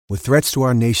With threats to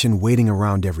our nation waiting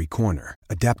around every corner,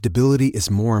 adaptability is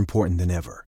more important than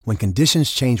ever. When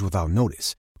conditions change without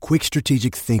notice, quick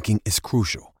strategic thinking is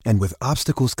crucial. And with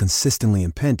obstacles consistently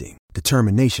impending,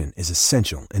 determination is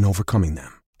essential in overcoming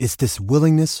them. It's this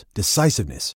willingness,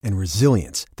 decisiveness, and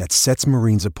resilience that sets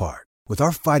Marines apart. With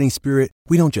our fighting spirit,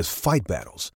 we don't just fight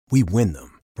battles, we win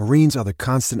them. Marines are the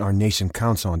constant our nation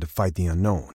counts on to fight the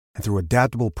unknown. And through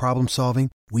adaptable problem solving,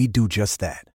 we do just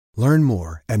that. Learn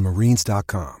more at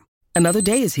marines.com. Another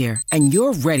day is here, and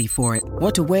you're ready for it.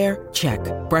 What to wear? Check.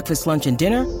 Breakfast, lunch, and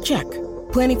dinner? Check.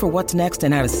 Planning for what's next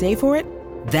and how to save for it?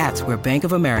 That's where Bank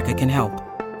of America can help.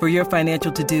 For your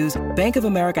financial to-dos, Bank of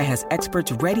America has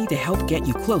experts ready to help get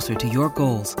you closer to your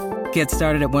goals. Get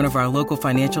started at one of our local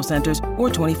financial centers or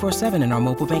 24/7 in our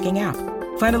mobile banking app.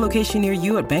 Find a location near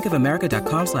you at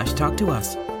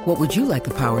bankofamerica.com/talktous. What would you like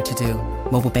the power to do?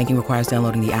 Mobile banking requires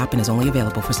downloading the app and is only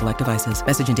available for select devices.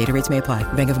 Message and data rates may apply.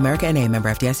 Bank of America N.A., member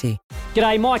FDIC.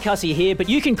 G'day, Mike Hussey here, but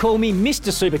you can call me Mr.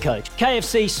 Supercoach.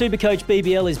 KFC Supercoach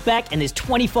BBL is back and there's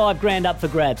 25 grand up for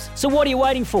grabs. So what are you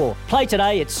waiting for? Play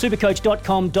today at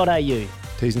supercoach.com.au.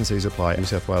 T's and C's apply. New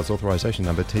South Wales authorisation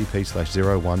number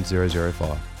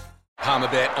TP/01005.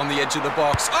 Palmerbet on the edge of the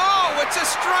box. Oh, it's a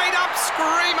straight-up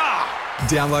screamer!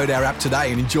 Download our app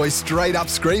today and enjoy straight-up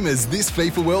screamers this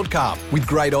FIFA World Cup with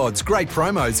great odds, great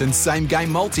promos and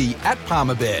same-game multi at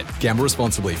Palmerbet. Gamble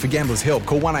responsibly. For Gamblers' Help,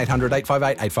 call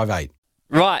 1-800-858-858.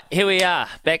 Right, here we are,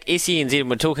 back SENZ, and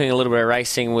we're talking a little bit of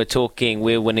racing. We're talking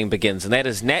where winning begins, and that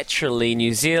is naturally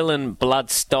New Zealand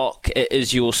bloodstock. It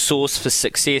is your source for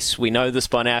success. We know this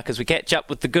by now because we catch up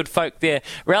with the good folk there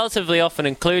relatively often,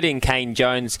 including Kane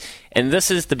Jones. And this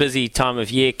is the busy time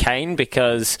of year, Kane,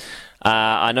 because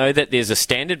I know that there's a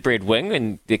standard bred wing,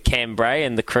 and the Cambrai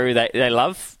and the crew, they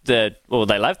love the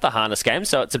harness game.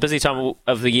 So it's a busy time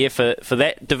of the year for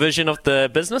that division of the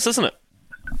business, isn't it?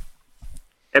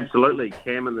 Absolutely.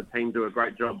 Cam and the team do a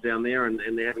great job down there, and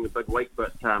they're having a big week,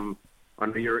 but I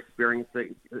know you're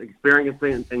experiencing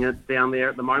it down there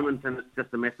at the moment, and it's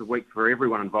just a massive week for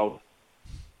everyone involved.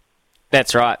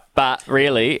 That's right, but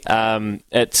really,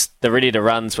 it's the ready to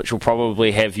runs which will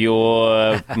probably have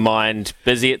your mind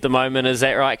busy at the moment. Is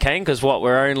that right, Kane? Because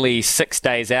we're only 6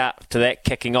 days out to that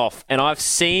kicking off, and I've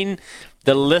seen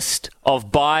the list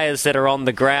of buyers that are on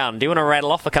the ground. Do you want to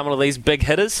rattle off a couple of these big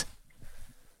hitters?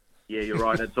 Yeah, you're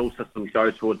right. It's all systems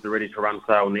go towards the ready to run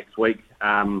sale next week.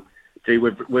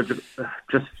 We're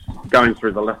just going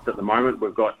through the list at the moment.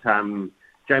 We've got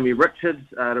Jamie Richards.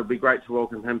 It'll be great to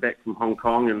welcome him back from Hong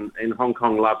Kong, and Hong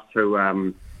Kong love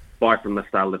to buy from the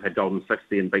stable. They've had Golden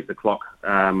 60 and Beat the Clock,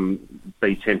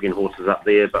 be champion horses up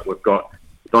there. But we've got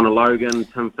Donna Logan,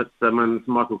 Tim Fitzsimmons,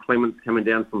 Michael Clements coming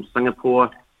down from Singapore.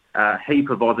 A heap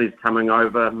of Aussies coming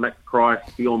over. Mick Price,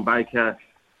 Bjorn Baker.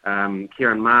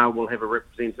 Kieran Ma will have a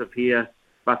representative here.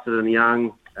 Busted and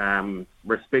Young,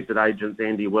 respected agents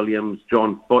Andy Williams,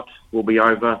 John Foote will be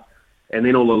over, and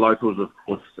then all the locals, of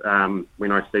course. We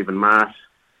know Stephen Marsh,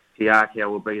 Tiakia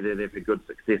will be there. They've had good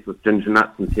success with Ginger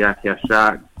Nuts and Tiakia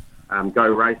Sharks. Go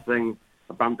Racing.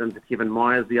 I bumped into Kevin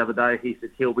Myers the other day. He said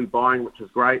he'll be buying, which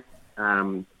is great.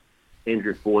 Andrew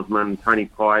Forsman, Tony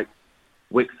Pike,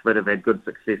 Wexford have had good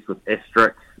success with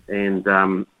Asterix, and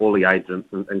all the agents,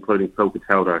 including Phil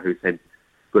Cataldo, who's had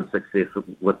good success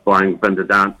with buying Vinda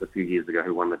Dance a few years ago,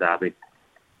 who won the Derby.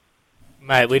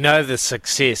 Mate, we know the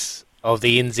success of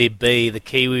the NZB, the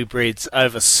Kiwi Breds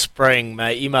over spring,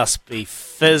 mate. You must be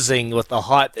fizzing with the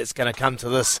hype that's going to come to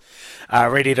this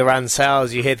ready-to-run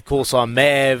sales. You had, of course, on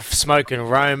Mav, Smokin'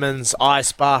 Romans,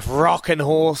 Ice Bath, Rockin'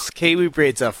 Horse. Kiwi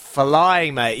Breds are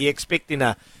flying, mate. You expecting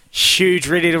a huge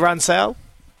ready-to-run sale?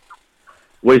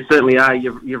 We certainly are.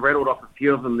 You've rattled off a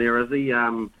few of them there, Izzy.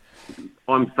 I'm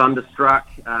thunderstruck.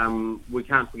 We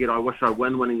can't forget I Wish I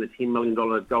Win, winning the $10 million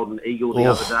Golden Eagle the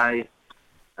other day.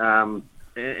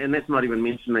 And that's not even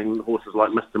mentioning horses like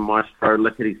Mr. Maestro,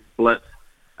 Lickety Split,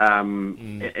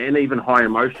 and even High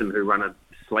Emotion, who ran a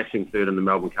slashing third in the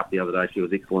Melbourne Cup the other day. She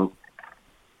was excellent.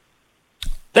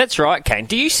 That's right, Kane.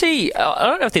 Do you see, I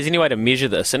don't know if there's any way to measure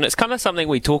this, and it's kind of something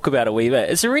we talk about a wee bit.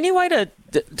 Is there any way to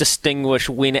distinguish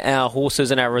when our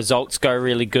horses and our results go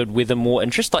really good, whether more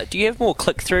interest? Like, do you have more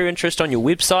click-through interest on your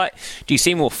website? Do you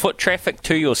see more foot traffic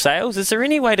to your sales? Is there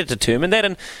any way to determine that?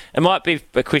 And it might be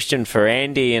a question for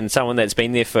Andy and someone that's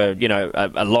been there for,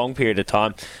 a long period of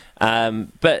time.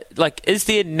 But, is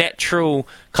there natural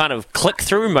kind of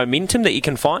click-through momentum that you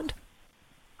can find?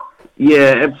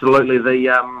 Yeah, absolutely.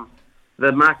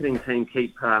 The marketing team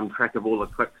keep track of all the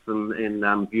clicks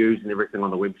and views and everything on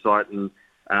the website, and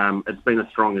it's been as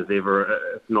strong as ever,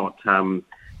 if not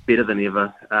better than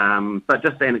ever. But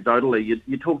just anecdotally,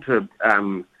 you talk to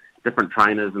different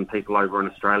trainers and people over in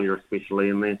Australia especially,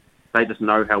 and they just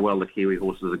know how well the Kiwi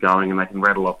horses are going, and they can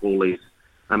rattle off all these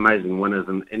amazing winners,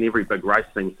 and every big race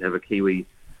seems to have a Kiwi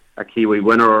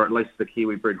winner, or at least the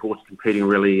Kiwi bred horse competing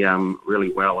really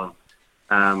well.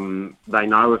 And they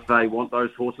know if they want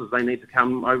those horses, they need to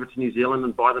come over to New Zealand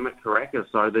and buy them at Karaka.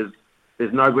 So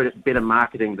there's no better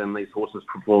marketing than these horses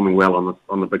performing well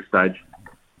on the big stage.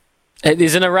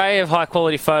 There's an array of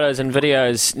high-quality photos and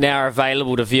videos now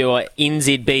available to view at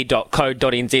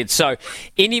nzb.co.nz. So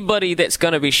anybody that's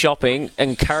going to be shopping,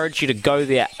 encourage you to go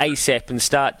there ASAP and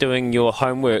start doing your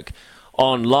homework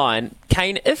online.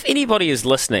 Kane, if anybody is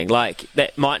listening, like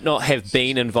that might not have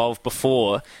been involved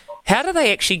before, how do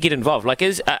they actually get involved? Like,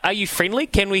 are you friendly?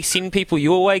 Can we send people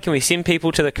your way? Can we send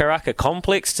people to the Karaka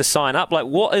complex to sign up? Like,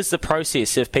 what is the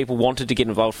process if people wanted to get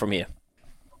involved from here?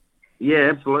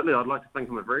 Yeah, absolutely. I'd like to think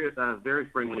I'm a very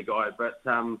friendly guy, but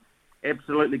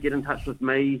absolutely get in touch with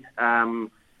me.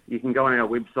 You can go on our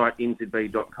website,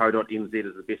 nzb.co.nz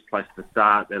is the best place to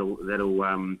start. That'll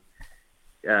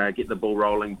get the ball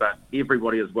rolling. But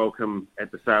everybody is welcome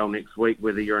at the sale next week,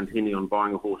 whether you're intending on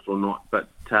buying a horse or not. But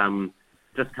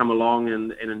just come along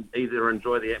and either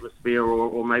enjoy the atmosphere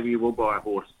or maybe you will buy a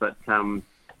horse. But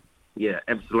yeah,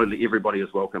 absolutely, everybody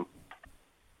is welcome.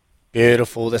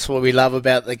 Beautiful. That's what we love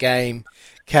about the game.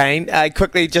 Kane,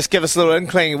 quickly just give us a little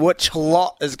inkling. Which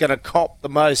lot is going to cop the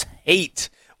most heat?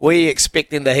 Where are you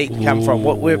expecting the heat to come from?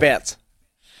 Whereabouts?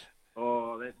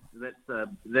 Oh,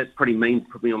 that's pretty mean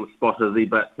to put me on the spot, Izzy.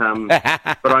 But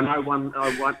but I know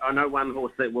one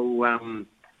horse that will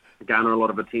garner a lot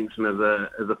of attention as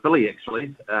a filly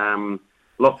actually.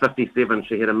 Lot 57.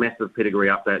 She had a massive pedigree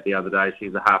update the other day.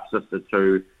 She's a half sister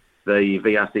to the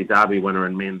VRC Derby winner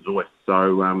in Manzois.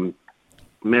 So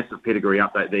massive pedigree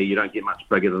update there. You don't get much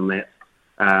bigger than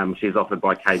that. She's offered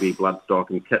by KB Bloodstock,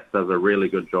 and Kit does a really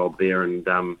good job there,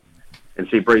 and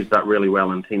she breezed up really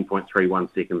well in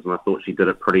 10.31 seconds, and I thought she did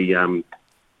it pretty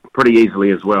easily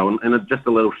as well. And just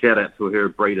a little shout out to her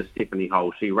breeder Stephanie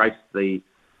Hull. She raced the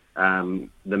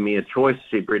mare Choice.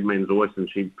 She bred Manzois, and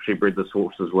she bred this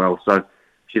horse as well. So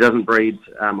she doesn't breed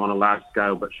on a large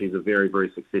scale, but she's a very,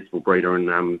 very successful breeder,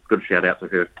 and good shout out to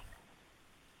her.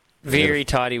 Very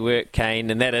tidy work,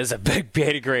 Kane, and that is a big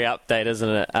pedigree update, isn't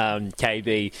it?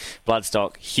 KB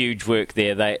Bloodstock, huge work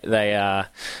there. They are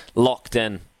locked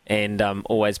in and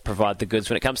always provide the goods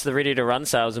when it comes to the ready-to-run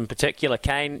sales in particular.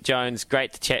 Kane Jones,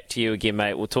 great to chat to you again,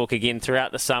 mate. We'll talk again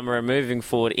throughout the summer and moving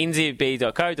forward.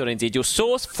 nzb.co.nz, your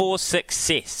source for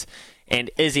success. And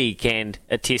Izzy can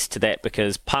attest to that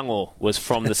because Pangor was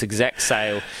from this exact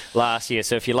sale last year.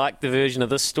 So if you like the version of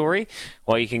this story,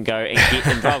 well, you can go and get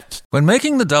involved. When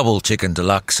making the double chicken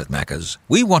deluxe at Macca's,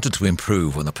 we wanted to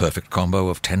improve on the perfect combo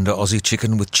of tender Aussie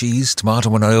chicken with cheese,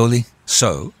 tomato and aioli.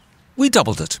 So we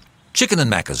doubled it. Chicken and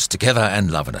Macca's, together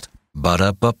and loving it.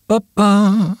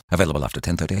 Ba-da-ba-ba-ba. Available after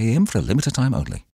 10:30 a.m. for a limited time only.